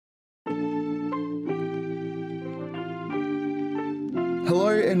Hello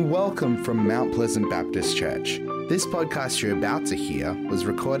and welcome from Mount Pleasant Baptist Church. This podcast you're about to hear was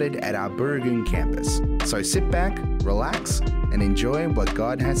recorded at our Burragoon campus. So sit back, relax, and enjoy what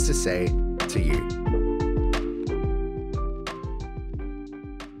God has to say to you.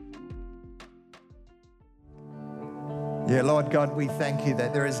 Yeah, Lord God, we thank you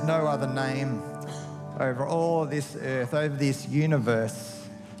that there is no other name over all this earth, over this universe,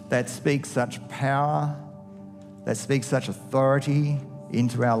 that speaks such power, that speaks such authority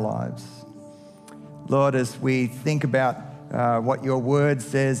into our lives. Lord, as we think about what your word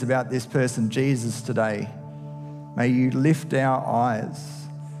says about this person, Jesus, today, may you lift our eyes.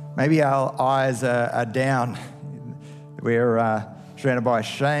 Maybe our eyes are down. We're surrounded by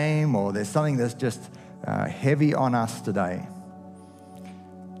shame, or there's something that's just heavy on us today.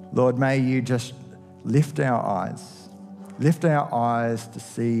 Lord, may you just lift our eyes. Lift our eyes to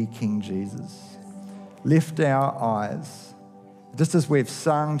see King Jesus. Lift our eyes. Just as we've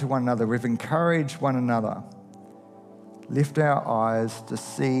sung to one another, we've encouraged one another. Lift our eyes to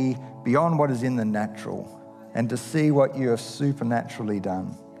see beyond what is in the natural and to see what you have supernaturally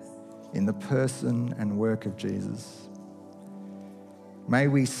done in the person and work of Jesus. May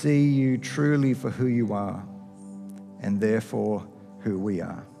we see you truly for who you are and therefore who we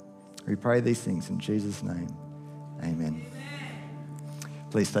are. We pray these things in Jesus' name. Amen.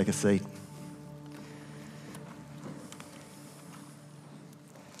 Please take a seat.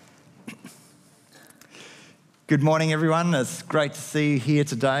 Good morning, everyone. It's great to see you here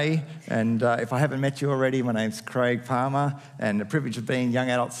today. And if I haven't met you already, my name's Craig Palmer, and the privilege of being Young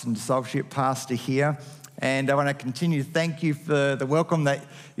Adults and Discipleship Pastor here. And I want to continue to thank you for the welcome that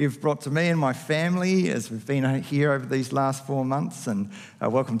you've brought to me and my family as we've been here over these last 4 months. And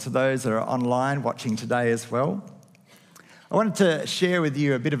welcome to those that are online watching today as well. I wanted to share with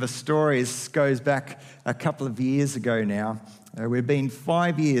you a bit of a story. This goes back a couple of years ago now. We've been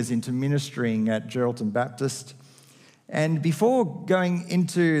 5 years into ministering at Geraldton Baptist. And before going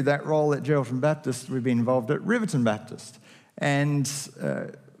into that role at Geraldton Baptist, we've been involved at Riverton Baptist. And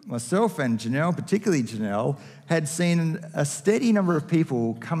myself and Janelle, particularly Janelle, had seen a steady number of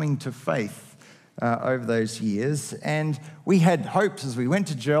people coming to faith over those years. And we had hopes as we went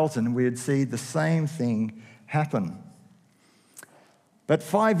to Geraldton, we'd see the same thing happen. But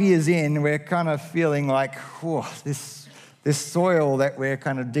 5 years in, we're kind of feeling like, this soil that we're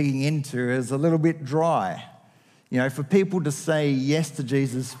kind of digging into is a little bit dry. You know, for people to say yes to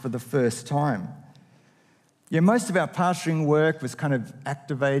Jesus for the first time. Yeah, most of our pastoring work was kind of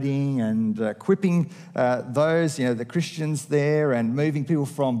activating and equipping those, the Christians there, and moving people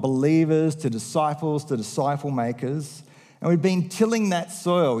from believers to disciples to disciple makers. And we'd been tilling that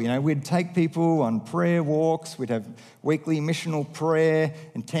soil. We'd take people on prayer walks. We'd have weekly missional prayer,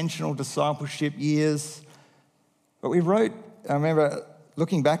 intentional discipleship years. But I remember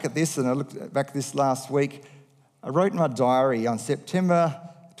looking back at this, and I looked back at this last week, I wrote in my diary on September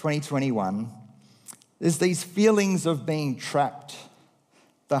 2021, there's these feelings of being trapped.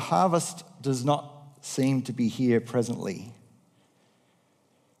 The harvest does not seem to be here presently.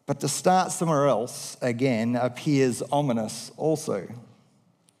 But to start somewhere else again appears ominous also.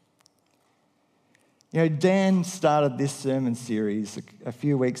 Dan started this sermon series a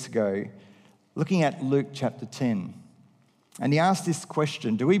few weeks ago looking at Luke chapter 10. And he asked this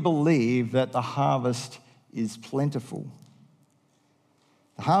question: do we believe that the harvest is plentiful?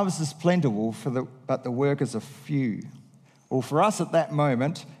 The harvest is plentiful, but the workers are few. Well, for us at that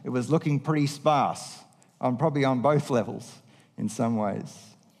moment, it was looking pretty sparse, probably on both levels in some ways.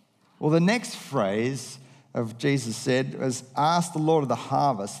 Well, the next phrase of Jesus said was, ask the Lord of the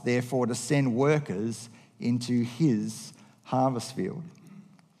harvest, therefore, to send workers into his harvest field.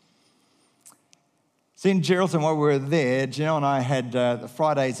 So in Geraldton, while we were there, Janelle and I had the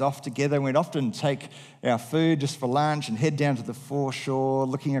Fridays off together. We'd often take our food just for lunch and head down to the foreshore,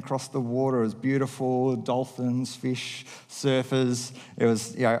 looking across the water. It was beautiful, dolphins, fish, surfers. It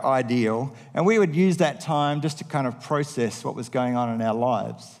was ideal. And we would use that time just to kind of process what was going on in our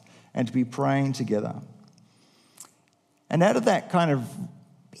lives and to be praying together. And out of that kind of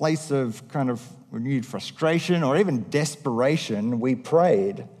place of kind of renewed frustration or even desperation, we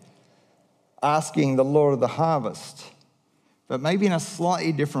prayed, asking the Lord of the harvest. But maybe in a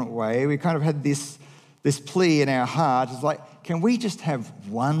slightly different way, we kind of had this plea in our heart. It's like, can we just have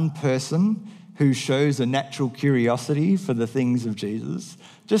one person who shows a natural curiosity for the things of Jesus?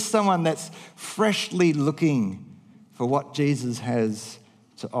 Just someone that's freshly looking for what Jesus has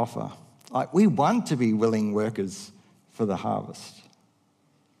to offer. Like, we want to be willing workers for the harvest.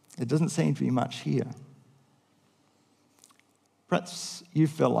 It doesn't seem to be much here. Perhaps you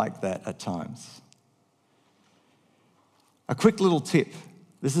feel like that at times. A quick little tip.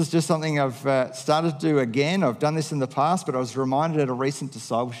 This is just something I've started to do again. I've done this in the past, but I was reminded at a recent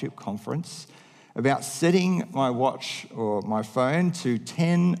discipleship conference about setting my watch or my phone to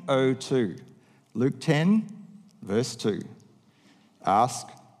 10:02. Luke 10, verse 2. Ask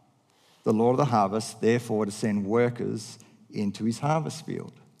the Lord of the harvest, therefore, to send workers into his harvest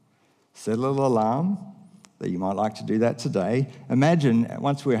field. Set a little alarm that you might like to do that today. Imagine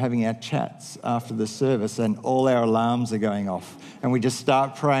once we're having our chats after the service and all our alarms are going off and we just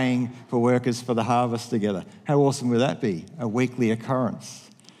start praying for workers for the harvest together. How awesome would that be? A weekly occurrence.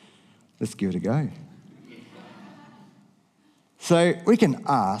 Let's give it a go. So we can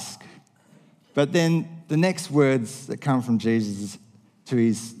ask, but then the next words that come from Jesus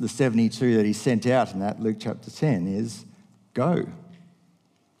to the 72 that he sent out in that Luke chapter 10 is, go.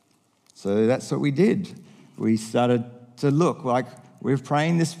 So that's what we did. We started to look like we're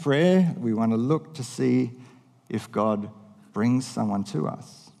praying this prayer. We want to look to see if God brings someone to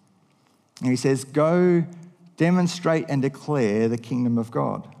us. And he says, go demonstrate and declare the kingdom of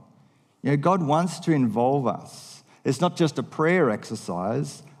God. You know, God wants to involve us. It's not just a prayer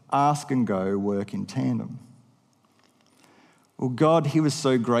exercise. Ask and go work in tandem. Well, God, he was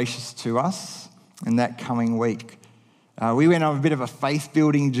so gracious to us in that coming week. We went on a bit of a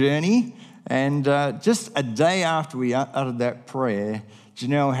faith-building journey, and just a day after we uttered that prayer,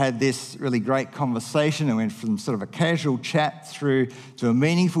 Janelle had this really great conversation and went from sort of a casual chat through to a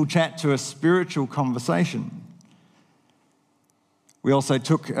meaningful chat to a spiritual conversation. We also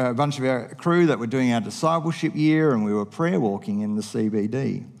took a bunch of our crew that were doing our discipleship year, and we were prayer walking in the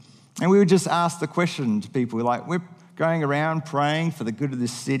CBD. And we would just ask the question to people like, we're going around praying for the good of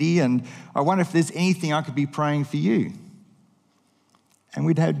this city, and I wonder if there's anything I could be praying for you. And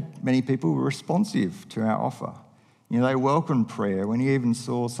we'd had many people who were responsive to our offer. You know, they welcomed prayer when you even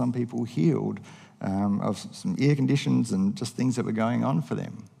saw some people healed of some ear conditions and just things that were going on for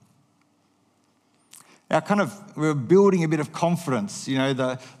them. We were building a bit of confidence, you know,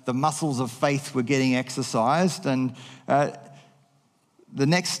 the muscles of faith were getting exercised. And the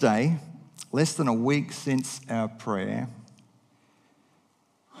next day, less than a week since our prayer,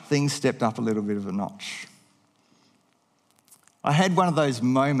 things stepped up a little bit of a notch. I had one of those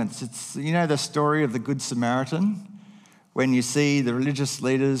moments. It's, you know, the story of the Good Samaritan, when you see the religious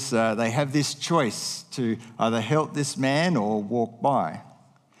leaders, they have this choice to either help this man or walk by.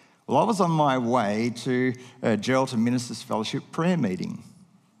 Well, I was on my way to Geraldton Ministers Fellowship prayer meeting.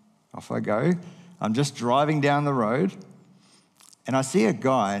 Off I go. I'm just driving down the road, and I see a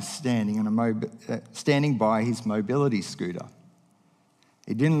guy standing by his mobility scooter.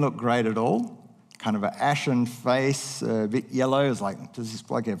 He didn't look great at all. Kind of an ashen face, a bit yellow. It was like, does this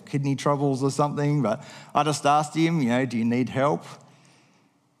bloke have kidney troubles or something? But I just asked him, you know, do you need help?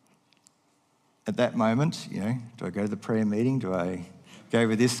 At that moment, you know, do I go to the prayer meeting? Do I go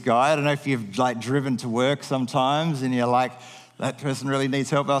with this guy? I don't know if you've driven to work sometimes and you're like, that person really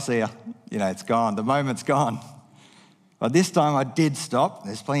needs help. I'll see you. You know, it's gone. The moment's gone. But this time I did stop.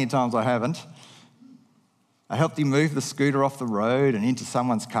 There's plenty of times I haven't. I helped him move the scooter off the road and into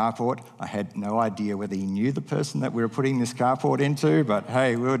someone's carport. I had no idea whether he knew the person that we were putting this carport into, but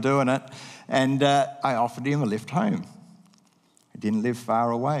hey, we were doing it. And I offered him a lift home. He didn't live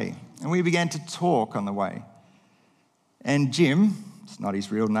far away. And we began to talk on the way. And Jim, it's not his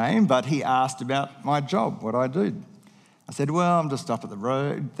real name, but he asked about my job, what I do. I said, well, I'm just up at the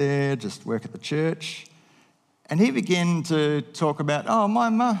road there, just work at the church. And he began to talk about, my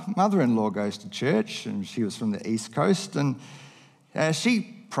mother-in-law goes to church, and she was from the East Coast, and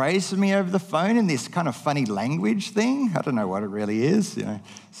she prays for me over the phone in this kind of funny language thing. I don't know what it really is, you know,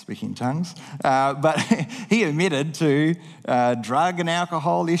 speaking tongues. But he admitted to drug and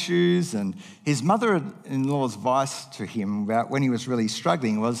alcohol issues, and his mother-in-law's advice to him about when he was really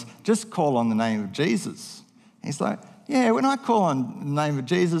struggling was just call on the name of Jesus. He's like, yeah, when I call on the name of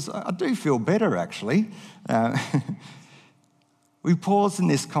Jesus, I do feel better, actually. We pause in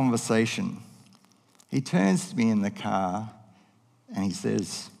this conversation. He turns to me in the car and he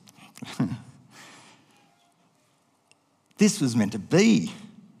says, this was meant to be.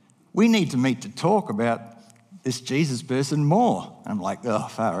 We need to meet to talk about this Jesus person more. I'm like, oh,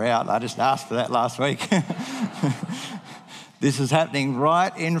 far out. I just asked for that last week. This is happening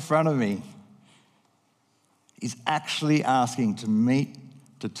right in front of me. He's actually asking to meet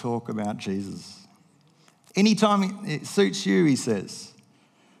to talk about Jesus. Anytime it suits you, he says.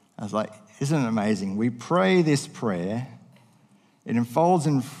 I was like, isn't it amazing? We pray this prayer, it unfolds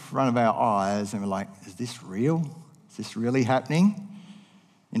in front of our eyes, and we're like, is this real? Is this really happening?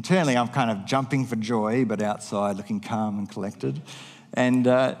 Internally, I'm kind of jumping for joy, but outside looking calm and collected. And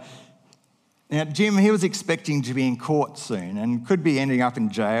Now, Jim, he was expecting to be in court soon and could be ending up in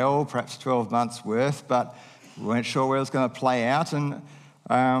jail, perhaps 12 months worth, but we weren't sure where it was going to play out. And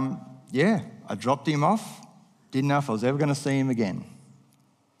I dropped him off. Didn't know if I was ever going to see him again.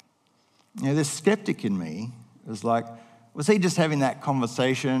 This skeptic in me was like, was he just having that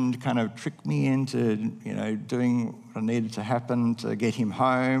conversation to kind of trick me into, doing what needed to happen to get him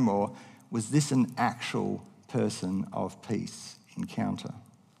home? Or was this an actual person of peace encounter?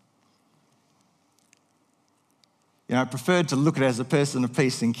 I preferred to look at it as a person of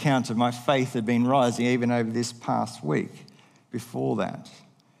peace encounter. My faith had been rising even over this past week. Before that,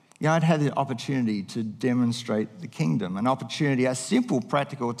 I'd had the opportunity to demonstrate the kingdom, an opportunity, a simple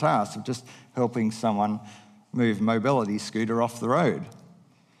practical task of just helping someone move a mobility scooter off the road.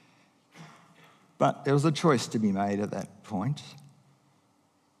 But there was a choice to be made at that point.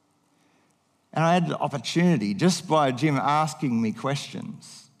 And I had the opportunity, just by Jim asking me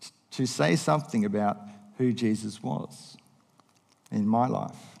questions, to say something about who Jesus was in my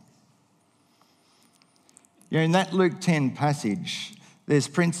life. In that Luke 10 passage, there's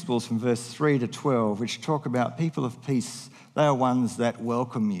principles from verse 3 to 12 which talk about people of peace. They are ones that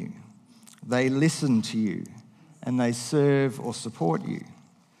welcome you. They listen to you and they serve or support you.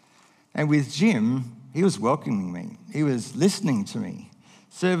 And with Jim, he was welcoming me. He was listening to me.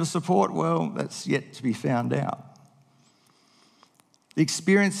 Serve or support, well, that's yet to be found out. The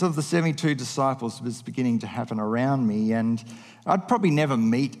experience of the 72 disciples was beginning to happen around me, and I'd probably never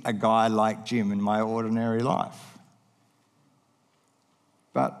meet a guy like Jim in my ordinary life.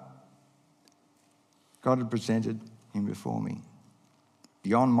 But God had presented him before me,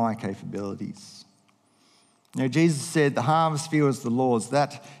 beyond my capabilities. Jesus said, the harvest field is the Lord's,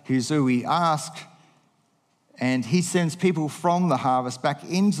 that is who we ask, and he sends people from the harvest back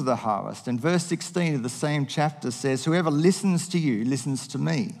into the harvest. And verse 16 of the same chapter says, whoever listens to you listens to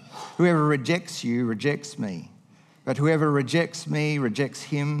me. Whoever rejects you rejects me. But whoever rejects me rejects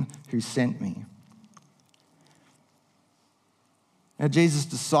him who sent me. Now, Jesus'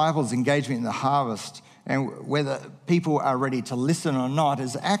 disciples' engagement in the harvest and whether people are ready to listen or not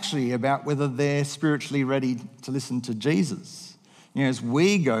is actually about whether they're spiritually ready to listen to Jesus. As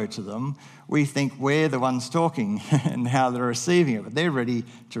we go to them, we think we're the ones talking and how they're receiving it, but they're ready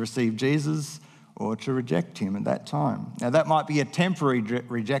to receive Jesus or to reject him at that time. Now, that might be a temporary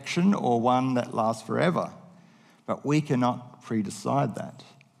rejection or one that lasts forever, but we cannot pre-decide that.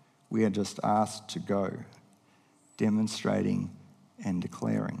 We are just asked to go, demonstrating and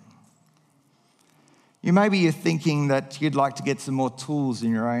declaring. Maybe you're thinking that you'd like to get some more tools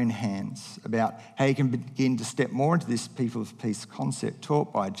in your own hands about how you can begin to step more into this people of peace concept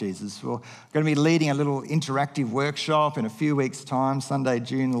taught by Jesus. We're going to be leading a little interactive workshop in a few weeks' time, Sunday,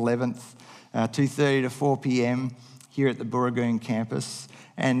 June 11th, 2:30 to 4 p.m. here at the Burragoon campus.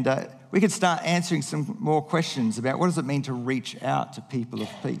 And we could start answering some more questions about what does it mean to reach out to people of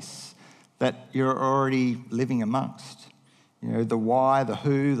peace that you're already living amongst. The why, the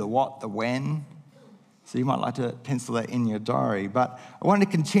who, the what, the when. So you might like to pencil that in your diary. But I want to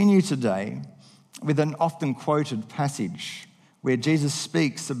continue today with an often quoted passage where Jesus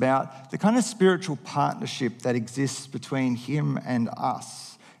speaks about the kind of spiritual partnership that exists between him and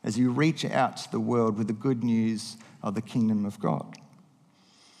us as you reach out to the world with the good news of the kingdom of God.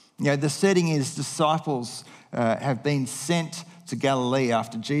 The setting is disciples have been sent to Galilee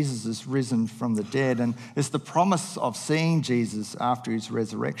after Jesus is risen from the dead, and it's the promise of seeing Jesus after his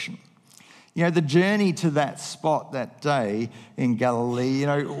resurrection. The journey to that spot that day in Galilee,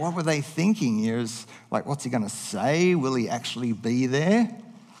 what were they thinking? It was like, what's he going to say? Will he actually be there?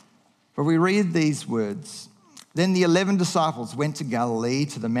 But we read these words. Then the 11 disciples went to Galilee,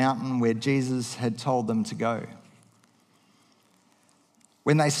 to the mountain where Jesus had told them to go.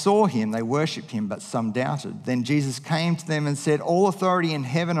 When they saw him, they worshipped him, but some doubted. Then Jesus came to them and said, all authority in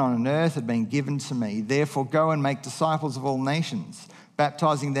heaven and on earth had been given to me. Therefore go and make disciples of all nations,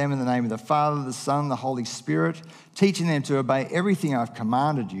 baptizing them in the name of the Father, the Son, the Holy Spirit, teaching them to obey everything I've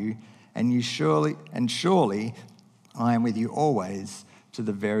commanded you, and surely I am with you always to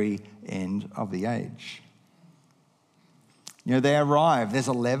the very end of the age. They arrive. There's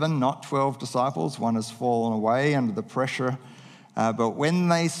 11, not 12 disciples. One has fallen away under the pressure. But when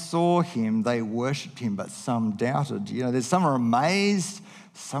they saw him, they worshipped him, but some doubted. There's some are amazed,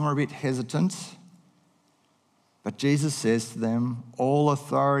 some are a bit hesitant. But Jesus says to them, all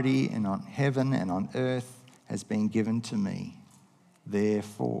authority in on heaven and on earth has been given to me.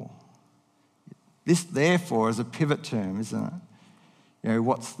 Therefore. This therefore is a pivot term, isn't it?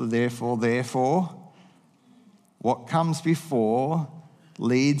 What's the therefore? Therefore, what comes before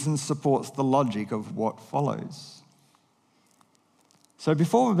leads and supports the logic of what follows. So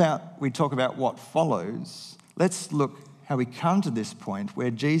before we talk about what follows, let's look how we come to this point where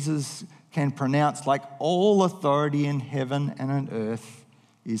Jesus can pronounce like all authority in heaven and on earth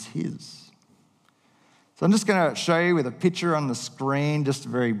is his. So I'm just going to show you with a picture on the screen, just to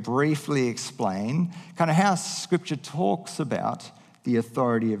very briefly explain kind of how Scripture talks about the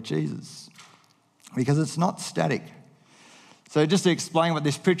authority of Jesus, because it's not static. So just to explain what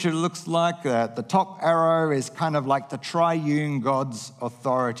this picture looks like, the top arrow is kind of like the triune God's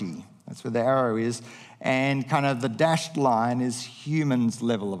authority. That's where the arrow is. And kind of the dashed line is humans'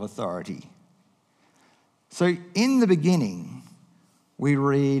 level of authority. So in the beginning, we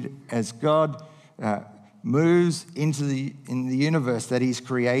read as God moves in the universe that he's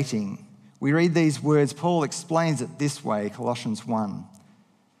creating, we read these words. Paul explains it this way, Colossians 1.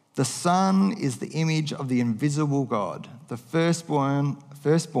 The Son is the image of the invisible God, the firstborn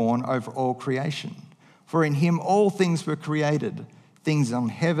over all creation. For in him all things were created, things on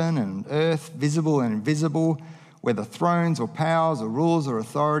heaven and earth, visible and invisible, whether thrones or powers or rulers or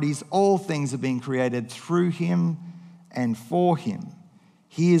authorities, all things have been created through him and for him.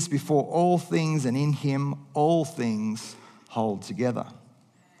 He is before all things, and in him all things hold together.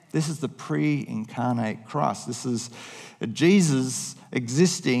 This is the pre-incarnate Christ. This is Jesus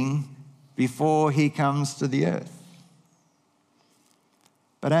existing before he comes to the earth.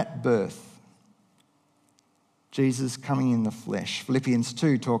 But at birth, Jesus coming in the flesh, Philippians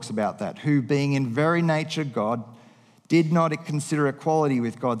 2 talks about that, who being in very nature God, did not consider equality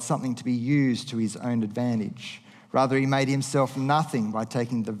with God something to be used to his own advantage. Rather, he made himself nothing by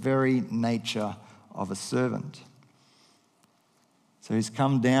taking the very nature of a servant. So he's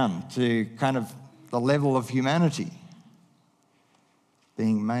come down to kind of the level of humanity,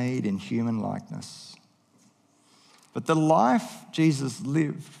 being made in human likeness. But the life Jesus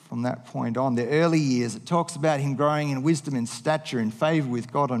lived from that point on, the early years, it talks about him growing in wisdom and stature, in favour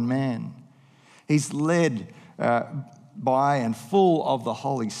with God and man. He's led by and full of the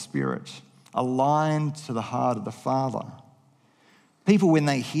Holy Spirit, aligned to the heart of the Father. People, when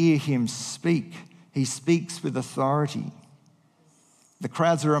they hear him speak, he speaks with authority. The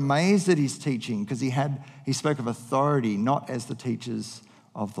crowds are amazed at his teaching because he spoke of authority, not as the teachers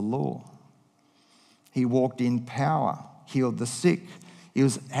of the law. He walked in power, healed the sick. He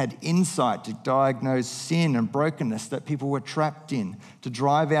had insight to diagnose sin and brokenness that people were trapped in, to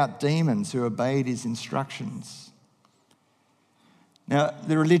drive out demons who obeyed his instructions. Now,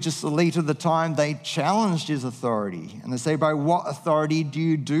 the religious elite of the time, they challenged his authority. And they say, by what authority do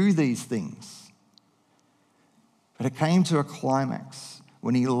you do these things? But it came to a climax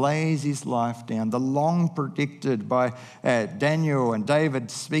when he lays his life down. The long predicted by Daniel and David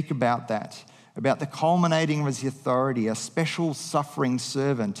speak about that, about the culminating of his authority, a special suffering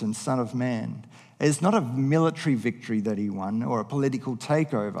servant and son of man. It's not a military victory that he won or a political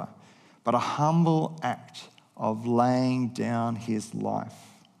takeover, but a humble act of laying down his life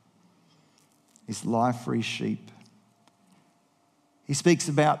for his sheep. He speaks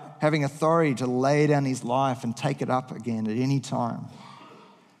about having authority to lay down his life and take it up again at any time.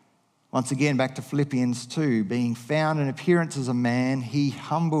 Once again, back to Philippians 2, being found in appearance as a man, he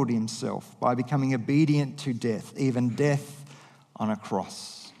humbled himself by becoming obedient to death, even death on a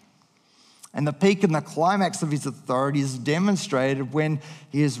cross. And the peak and the climax of his authority is demonstrated when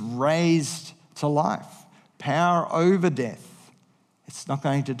he is raised to life. Power over death. It's not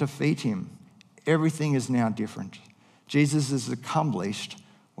going to defeat him. Everything is now different. Jesus has accomplished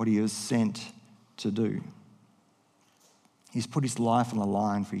what he was sent to do. He's put his life on the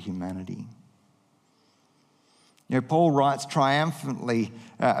line for humanity. You know, Paul writes triumphantly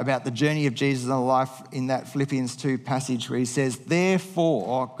about the journey of Jesus in life in that Philippians 2 passage where he says,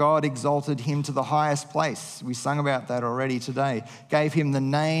 therefore, God exalted him to the highest place. We sung about that already today. Gave him the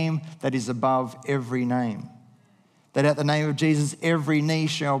name that is above every name. That at the name of Jesus, every knee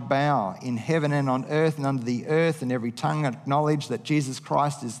shall bow in heaven and on earth and under the earth, and every tongue acknowledge that Jesus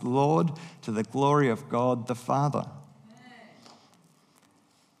Christ is Lord, to the glory of God the Father.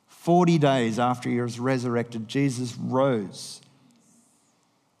 40 days after he was resurrected, Jesus rose.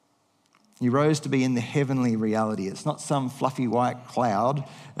 He rose to be in the heavenly reality. It's not some fluffy white cloud,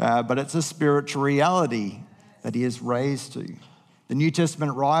 but it's a spiritual reality that he is raised to. The New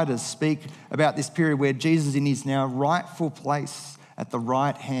Testament writers speak about this period where Jesus is in his now rightful place at the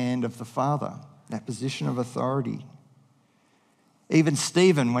right hand of the Father, that position of authority. Even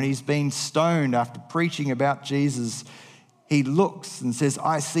Stephen, when he's been stoned after preaching about Jesus, he looks and says,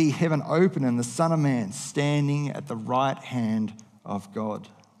 I see heaven open and the Son of Man standing at the right hand of God.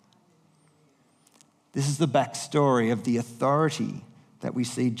 This is the backstory of the authority that we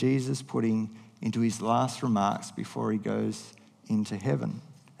see Jesus putting into his last remarks before he goes into heaven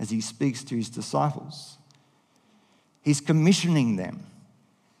as he speaks to his disciples. He's commissioning them.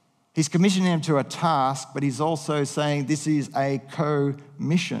 He's commissioning them to a task, but he's also saying this is a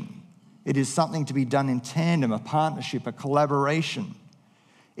co-mission. It is something to be done in tandem, a partnership, a collaboration.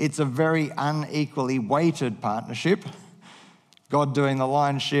 It's a very unequally weighted partnership, God doing the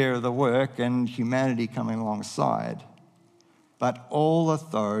lion's share of the work and humanity coming alongside. But all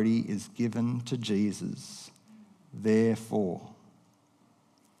authority is given to Jesus. Therefore,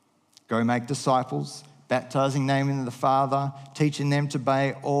 go make disciples, baptizing in the name of the Father, teaching them to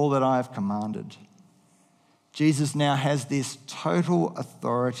obey all that I have commanded. Jesus now has this total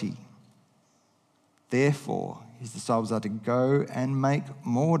authority. Therefore, his disciples are to go and make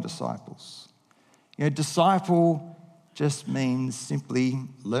more disciples. Disciple just means simply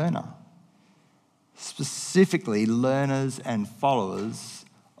learner. Specifically, learners and followers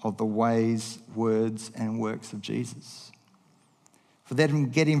of the ways, words, and works of Jesus. For them to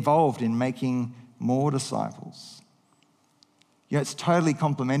get involved in making more disciples. It's totally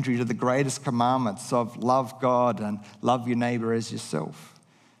complementary to the greatest commandments of love God and love your neighbour as yourself.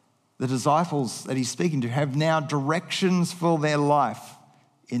 The disciples that he's speaking to have now directions for their life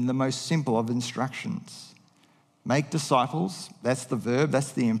in the most simple of instructions. Make disciples, that's the verb,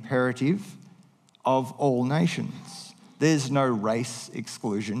 that's the imperative, of all nations. There's no race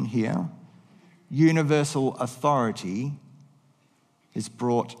exclusion here. Universal authority has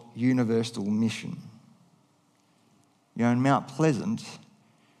brought universal mission. In Mount Pleasant,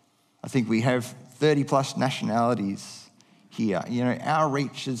 I think we have 30 plus nationalities here. Our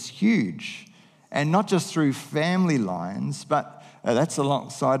reach is huge. And not just through family lines, but that's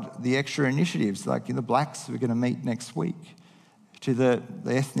alongside the extra initiatives, like the Blacks we're going to meet next week, to the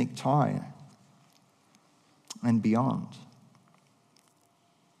ethnic Thai and beyond.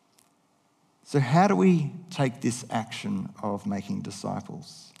 So how do we take this action of making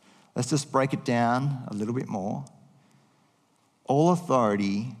disciples? Let's just break it down a little bit more. All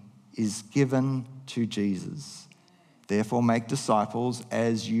authority is given to Jesus. Therefore, make disciples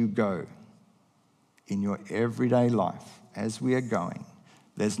as you go in your everyday life, as we are going.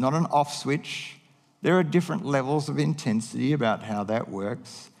 There's not an off switch. There are different levels of intensity about how that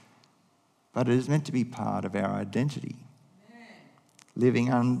works, but it is meant to be part of our identity.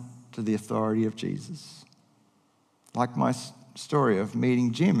 Living under the authority of Jesus. Like my story of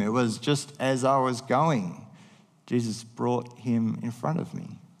meeting Jim, it was just as I was going, Jesus brought him in front of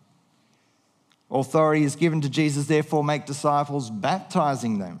me. Authority is given to Jesus, therefore make disciples,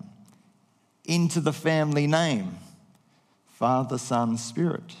 baptizing them into the family name, Father, Son,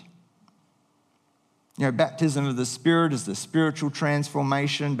 Spirit. Baptism of the Spirit is the spiritual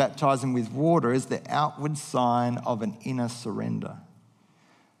transformation. Baptizing with water is the outward sign of an inner surrender.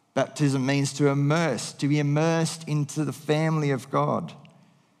 Baptism means to be immersed into the family of God.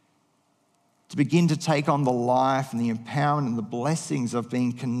 To begin to take on the life and the empowerment and the blessings of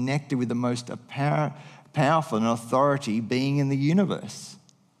being connected with the most powerful and authority being in the universe.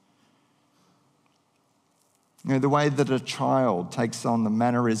 The way that a child takes on the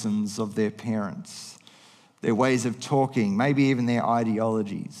mannerisms of their parents, their ways of talking, maybe even their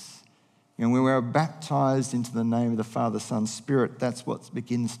ideologies. When we're baptized into the name of the Father, Son, Spirit, that's what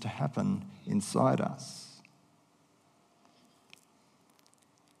begins to happen inside us.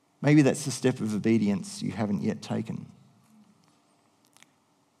 Maybe that's the step of obedience you haven't yet taken,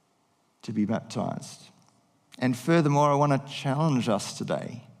 to be baptized. And furthermore, I want to challenge us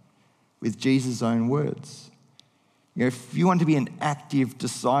today with Jesus' own words. If you want to be an active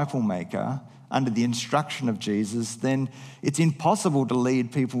disciple maker under the instruction of Jesus, then it's impossible to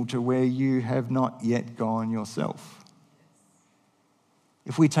lead people to where you have not yet gone yourself.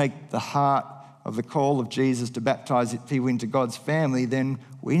 If we take the heart of the call of Jesus to baptize people into God's family, then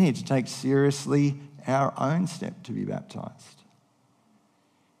we need to take seriously our own step to be baptized.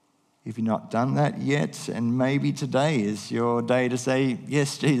 If you've not done that yet, and maybe today is your day to say,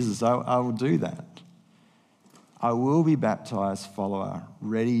 yes, Jesus, I will do that. I will be baptized, follower,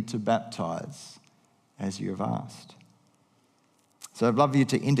 ready to baptize as you have asked. So I'd love you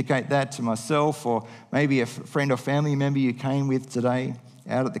to indicate that to myself, or maybe a friend or family member you came with today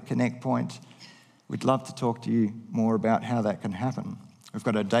out at the Connect Point. We'd love to talk to you more about how that can happen. We've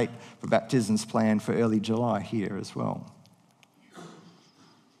got a date for baptisms planned for early July here as well.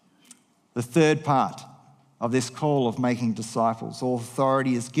 The third part of this call of making disciples, all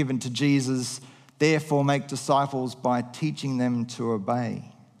authority is given to Jesus. Therefore, make disciples by teaching them to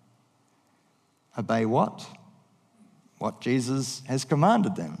obey. Obey what? What Jesus has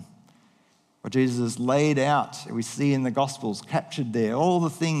commanded them. What Jesus has laid out, we see in the Gospels, captured there, all the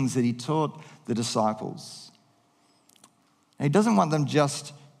things that he taught the disciples. And he doesn't want them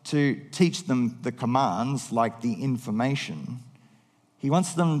just to teach them the commands like the information. He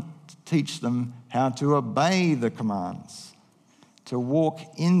wants them to teach them how to obey the commands, to walk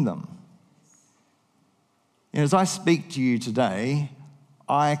in them. And as I speak to you today,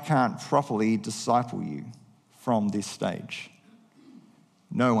 I can't properly disciple you from this stage.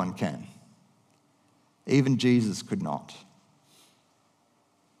 No one can. Even Jesus could not.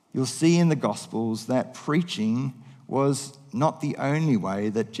 You'll see in the Gospels that preaching was not the only way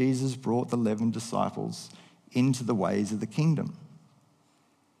that Jesus brought the 11 disciples into the ways of the kingdom.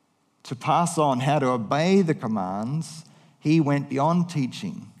 To pass on how to obey the commands, he went beyond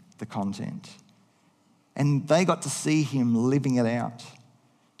teaching the content. And they got to see him living it out,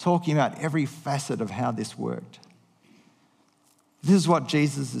 talking about every facet of how this worked. This is what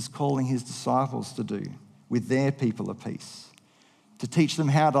Jesus is calling his disciples to do with their people of peace, to teach them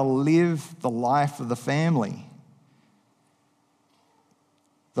how to live the life of the family.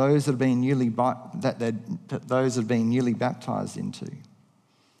 Those that have been newly baptized into.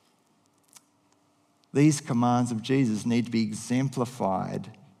 These commands of Jesus need to be exemplified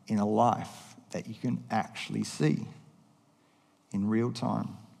in a life that you can actually see in real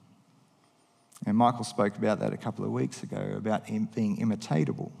time. And Michael spoke about that a couple of weeks ago, about being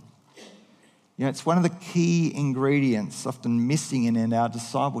imitatable. You know, it's one of the key ingredients often missing in our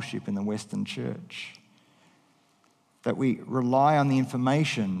discipleship in the Western church. That we rely on the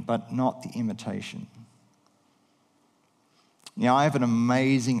information, but not the imitation. Now, I have an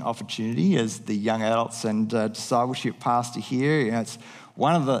amazing opportunity as the young adults and discipleship pastor here. You know, it's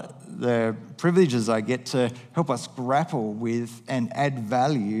one of the privileges I get to help us grapple with and add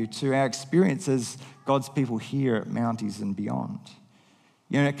value to our experience as God's people here at Mounties and beyond.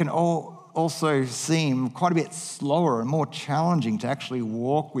 You know, it can also seem quite a bit slower and more challenging to actually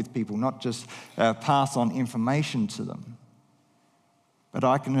walk with people, not just pass on information to them. But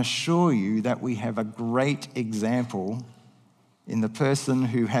I can assure you that we have a great example in the person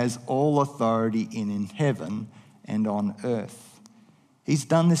who has all authority in heaven and on earth. He's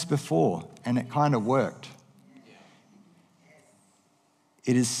done this before, and it kind of worked.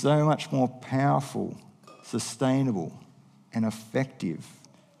 It is so much more powerful, sustainable, and effective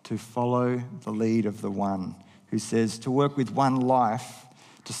to follow the lead of the one who says to work with one life,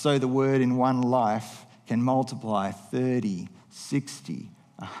 to sow the word in one life, can multiply 30, 60,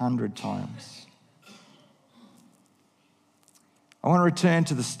 100 times. I want to return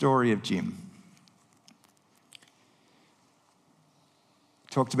to the story of Jim. We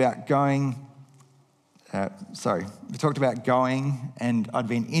talked about going, and I'd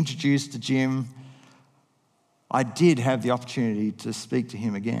been introduced to Jim. I did have the opportunity to speak to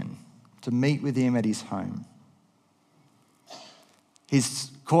him again, to meet with him at his home.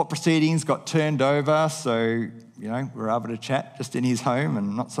 His court proceedings got turned over, so, we were able to chat just in his home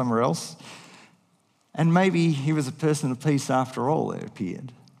and not somewhere else. And maybe he was a person of peace after all, it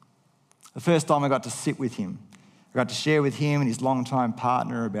appeared. The first time I got to sit with him, I got to share with him and his longtime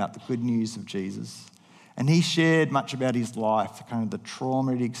partner about the good news of Jesus. And he shared much about his life, kind of the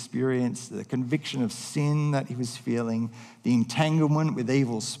trauma he'd experienced, the conviction of sin that he was feeling, the entanglement with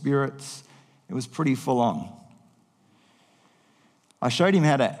evil spirits. It was pretty full on. I showed him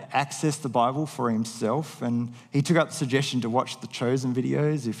how to access the Bible for himself, and he took up the suggestion to watch the Chosen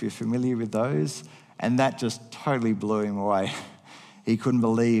videos, if you're familiar with those, and that just totally blew him away. He couldn't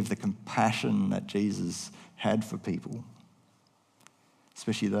believe the compassion that Jesus had for people,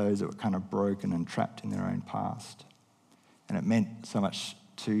 especially those that were kind of broken and trapped in their own past. And it meant so much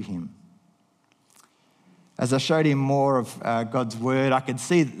to him. As I showed him more of God's word, I could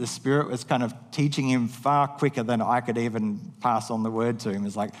see that the Spirit was kind of teaching him far quicker than I could even pass on the word to him.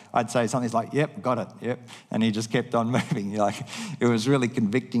 It's like, I'd say something, he's like, yep, got it, yep. And he just kept on moving. It was really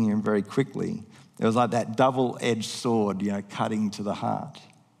convicting him very quickly. It was like that double-edged sword, cutting to the heart.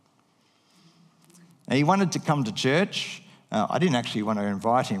 Now, he wanted to come to church. I didn't actually want to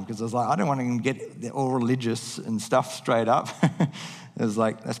invite him because I was like, I don't want him to get all religious and stuff straight up. It was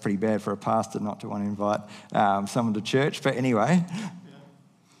like, that's pretty bad for a pastor not to want to invite someone to church. But anyway,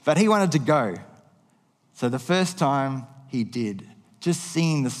 but he wanted to go. So the first time he did, just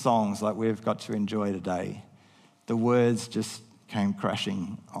singing the songs like we've got to enjoy today, the words just came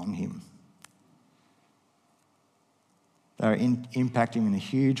crashing on him. They were impacting him in a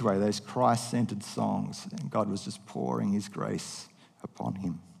huge way, those Christ-centered songs, and God was just pouring his grace upon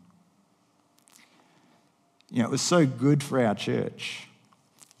him. It was so good for our church.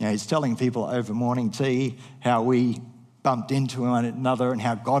 He's telling people over morning tea how we bumped into one another and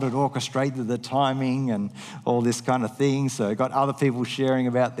how God had orchestrated the timing and all this kind of thing. So got other people sharing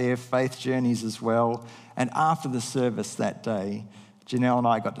about their faith journeys as well. And after the service that day, Janelle and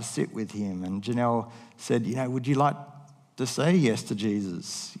I got to sit with him, and Janelle said, would you like to say yes to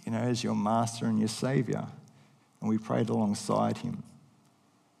Jesus, as your master and your saviour? And we prayed alongside him.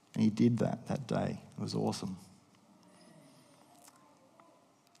 And he did that day. It was awesome.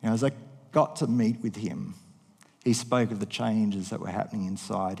 As I got to meet with him, he spoke of the changes that were happening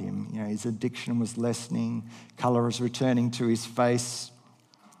inside him. His addiction was lessening, colour was returning to his face.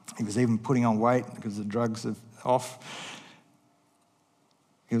 He was even putting on weight because the drugs are off.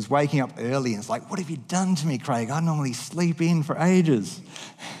 He was waking up early and it's like, what have you done to me, Craig? I normally sleep in for ages.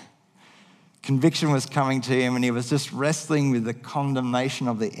 Conviction was coming to him, and he was just wrestling with the condemnation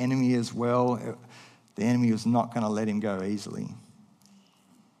of the enemy as well. The enemy was not going to let him go easily.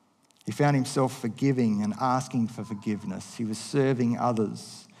 He found himself forgiving and asking for forgiveness. He was serving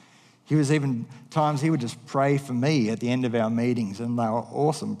others. He was even times he would just pray for me at the end of our meetings, and they were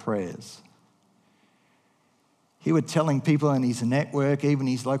awesome prayers. He was telling people in his network, even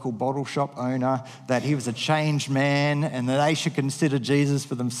his local bottle shop owner, that he was a changed man and that they should consider Jesus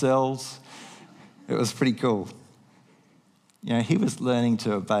for themselves. It was pretty cool. He was learning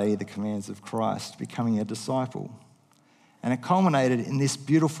to obey the commands of Christ, becoming a disciple. And it culminated in this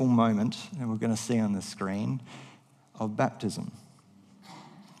beautiful moment, and we're going to see on the screen, of baptism.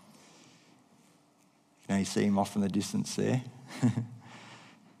 You see him off in the distance there.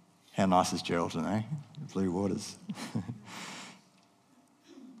 How nice is Geraldton, eh? Blue waters.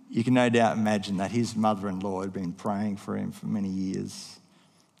 You can no doubt imagine that his mother-in-law had been praying for him for many years.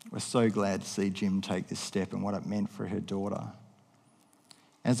 We're so glad to see Jim take this step and what it meant for her daughter.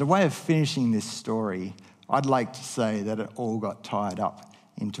 As a way of finishing this story, I'd like to say that it all got tied up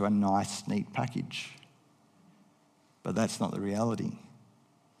into a nice, neat package. But that's not the reality.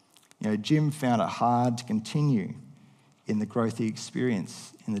 Jim found it hard to continue in the growth he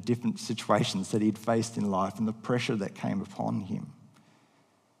experienced, in the different situations that he'd faced in life and the pressure that came upon him.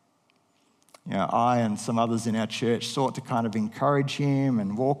 I and some others in our church sought to kind of encourage him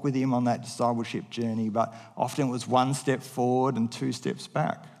and walk with him on that discipleship journey, but often it was one step forward and two steps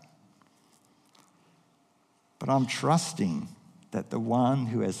back. But I'm trusting that the one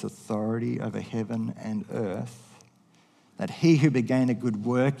who has authority over heaven and earth, that he who began a good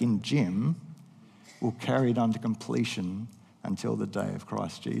work in Jim will carry it on to completion until the day of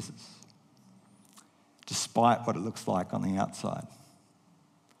Christ Jesus, despite what it looks like on the outside.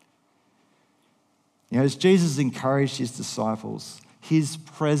 As Jesus encouraged his disciples, his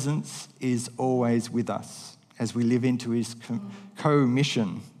presence is always with us as we live into his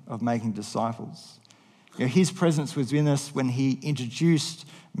co-mission of making disciples. His presence was with us when he introduced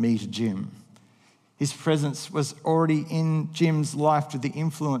me to Jim. His presence was already in Jim's life through the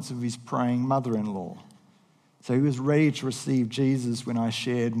influence of his praying mother-in-law. So he was ready to receive Jesus when I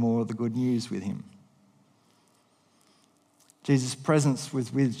shared more of the good news with him. Jesus' presence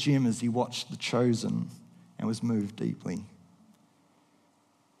was with Jim as he watched The Chosen and was moved deeply.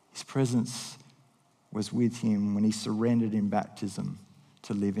 His presence was with him when he surrendered in baptism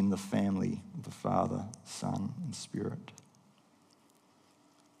to live in the family of the Father, Son, and Spirit.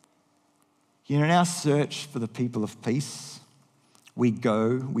 In our search for the people of peace, we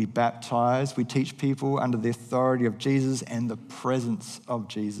go, we baptize, we teach people under the authority of Jesus and the presence of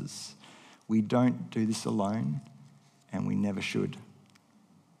Jesus. We don't do this alone, and we never should.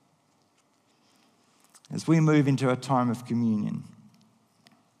 As we move into a time of communion,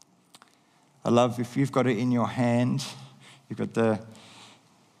 I love, if you've got it in your hand, you've got the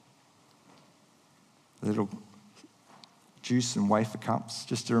little juice and wafer cups,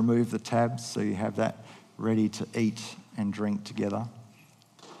 just to remove the tabs so you have that ready to eat and drink together.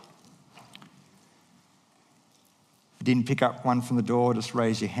 If you didn't pick up one from the door, just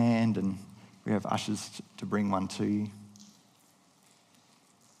raise your hand and we have ushers to bring one to you.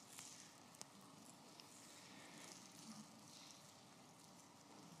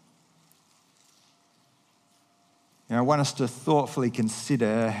 I want us to thoughtfully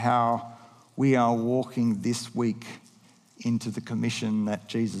consider how we are walking this week into the commission that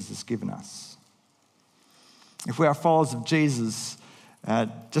Jesus has given us. If we are followers of Jesus,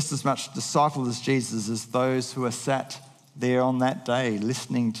 just as much disciples as Jesus as those who are sat there on that day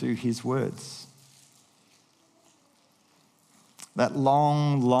listening to his words. That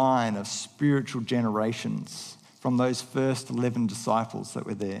long line of spiritual generations from those first 11 disciples that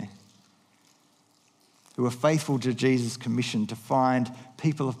were there, who were faithful to Jesus' commission to find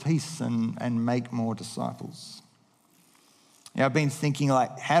people of peace and make more disciples. I've been thinking,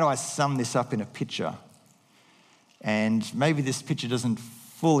 how do I sum this up in a picture? And maybe this picture doesn't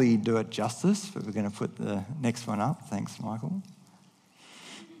fully do it justice, but we're going to put the next one up. Thanks, Michael.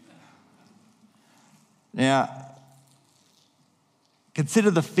 Now,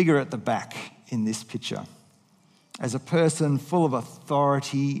 consider the figure at the back in this picture as a person full of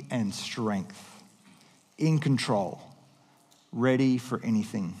authority and strength, in control, ready for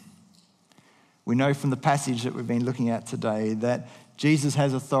anything. We know from the passage that we've been looking at today that Jesus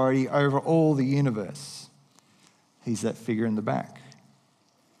has authority over all the universe. He's that figure in the back.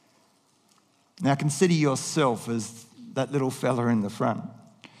 Now consider yourself as that little fella in the front,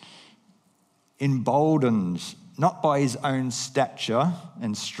 emboldened not by his own stature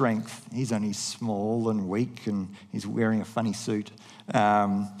and strength. He's only small and weak and he's wearing a funny suit.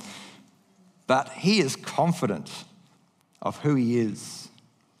 But he is confident of who he is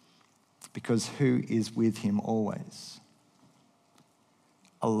because who is with him always.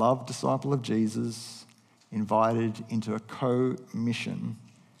 A loved disciple of Jesus, invited into a co-mission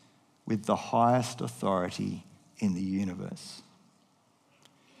with the highest authority in the universe.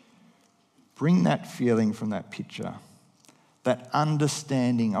 Bring that feeling from that picture, that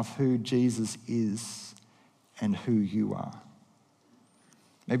understanding of who Jesus is and who you are.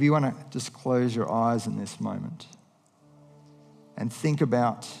 Maybe you want to just close your eyes in this moment and think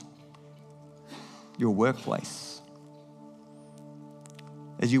about your workplace.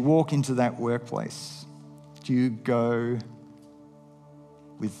 As you walk into that workplace, do you go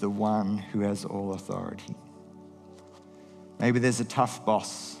with the one who has all authority? Maybe there's a tough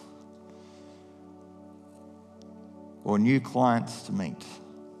boss or new clients to meet.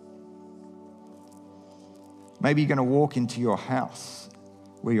 Maybe you're going to walk into your house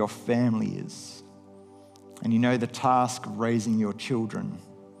where your family is, and you know the task of raising your children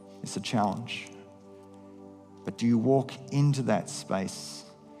is a challenge. But do you walk into that space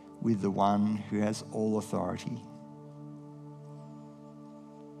with the one who has all authority?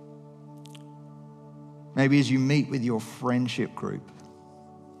 Maybe as you meet with your friendship group,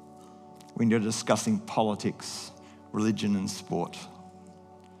 when you're discussing politics, religion and sport,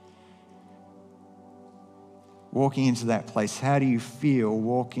 walking into that place, how do you feel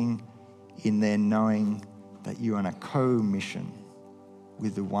walking in there knowing that you're on a co-mission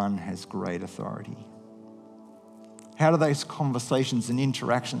with the one who has great authority? How do those conversations and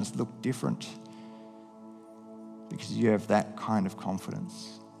interactions look different? Because you have that kind of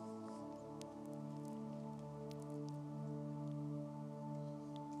confidence.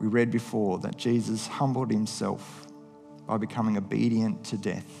 We read before that Jesus humbled himself by becoming obedient to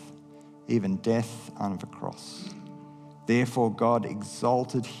death, even death on the cross. Therefore, God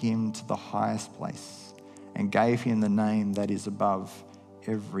exalted him to the highest place and gave him the name that is above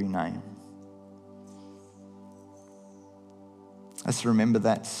every name. Let's remember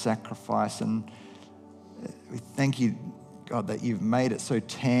that sacrifice, and we thank you, God, that you've made it so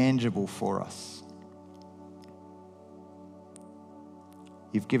tangible for us.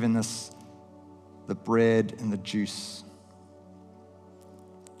 You've given us the bread and the juice.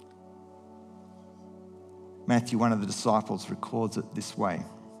 Matthew, one of the disciples, records it this way.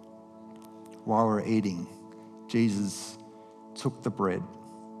 While we're eating, Jesus took the bread,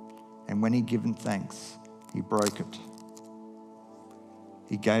 and when he'd given thanks, he broke it.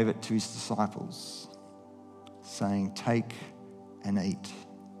 He gave it to his disciples, saying, "Take and eat.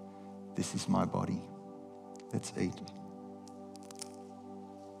 This is my body. Let's eat."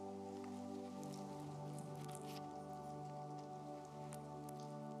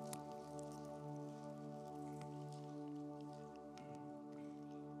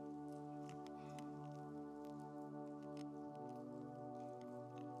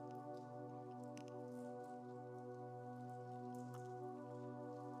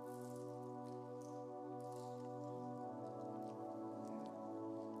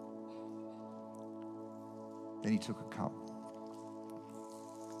 Then he took a cup,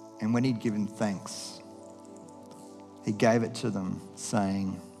 and when he'd given thanks, he gave it to them,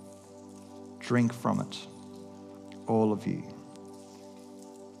 saying, "Drink from it, all of you.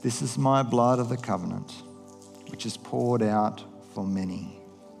 This is my blood of the covenant, which is poured out for many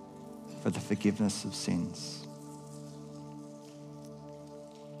for the forgiveness of sins."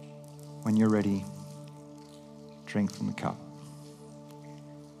 When you're ready, drink from the cup.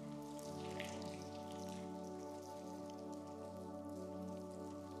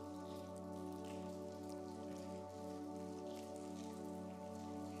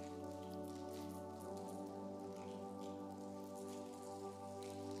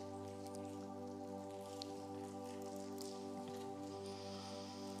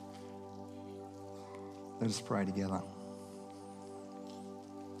 Let us pray together.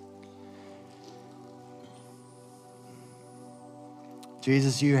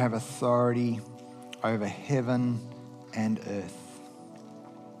 Jesus, you have authority over heaven and earth,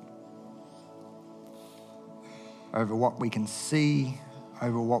 over what we can see,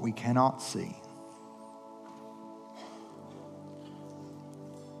 over what we cannot see.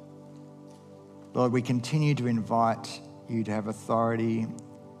 Lord, we continue to invite you to have authority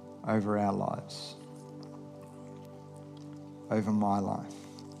over our lives, over my life,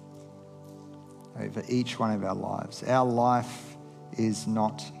 over each one of our lives. Our life is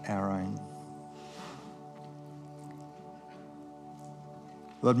not our own.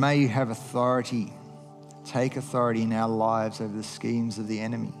 Lord, may you have authority, take authority in our lives over the schemes of the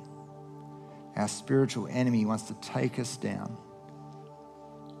enemy. Our spiritual enemy wants to take us down.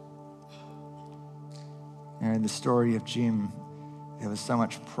 In the story of Jim, there was so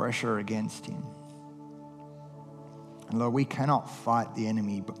much pressure against him. And Lord, we cannot fight the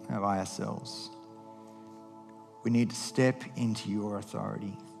enemy by ourselves. We need to step into your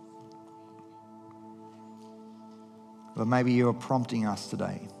authority. Lord, maybe you are prompting us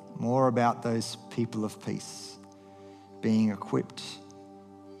today more about those people of peace, being equipped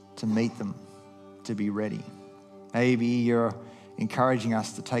to meet them, to be ready. Maybe you're encouraging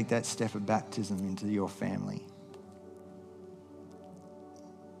us to take that step of baptism into your family.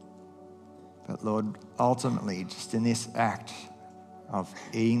 But Lord, ultimately, just in this act of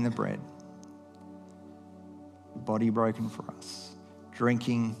eating the bread, your body broken for us,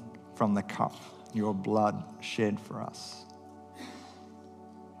 drinking from the cup, your blood shed for us,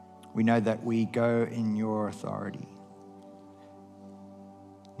 we know that we go in your authority,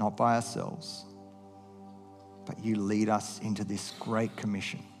 not by ourselves, but you lead us into this great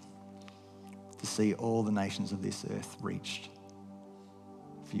commission to see all the nations of this earth reached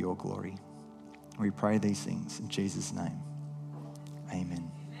for your glory. We pray these things in Jesus' name. Amen.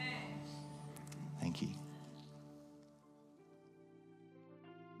 Thank you.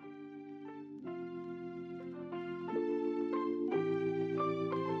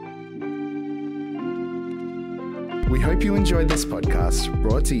 We hope you enjoyed this podcast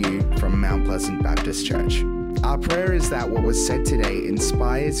brought to you from Mount Pleasant Baptist Church. Our prayer is that what was said today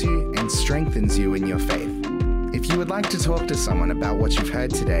inspires you and strengthens you in your faith. If you would like to talk to someone about what you've heard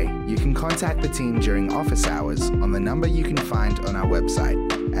today, you can contact the team during office hours on the number you can find on our website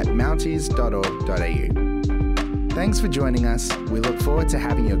at mounties.org.au. Thanks for joining us. We look forward to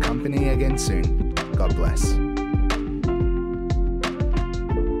having your company again soon. God bless.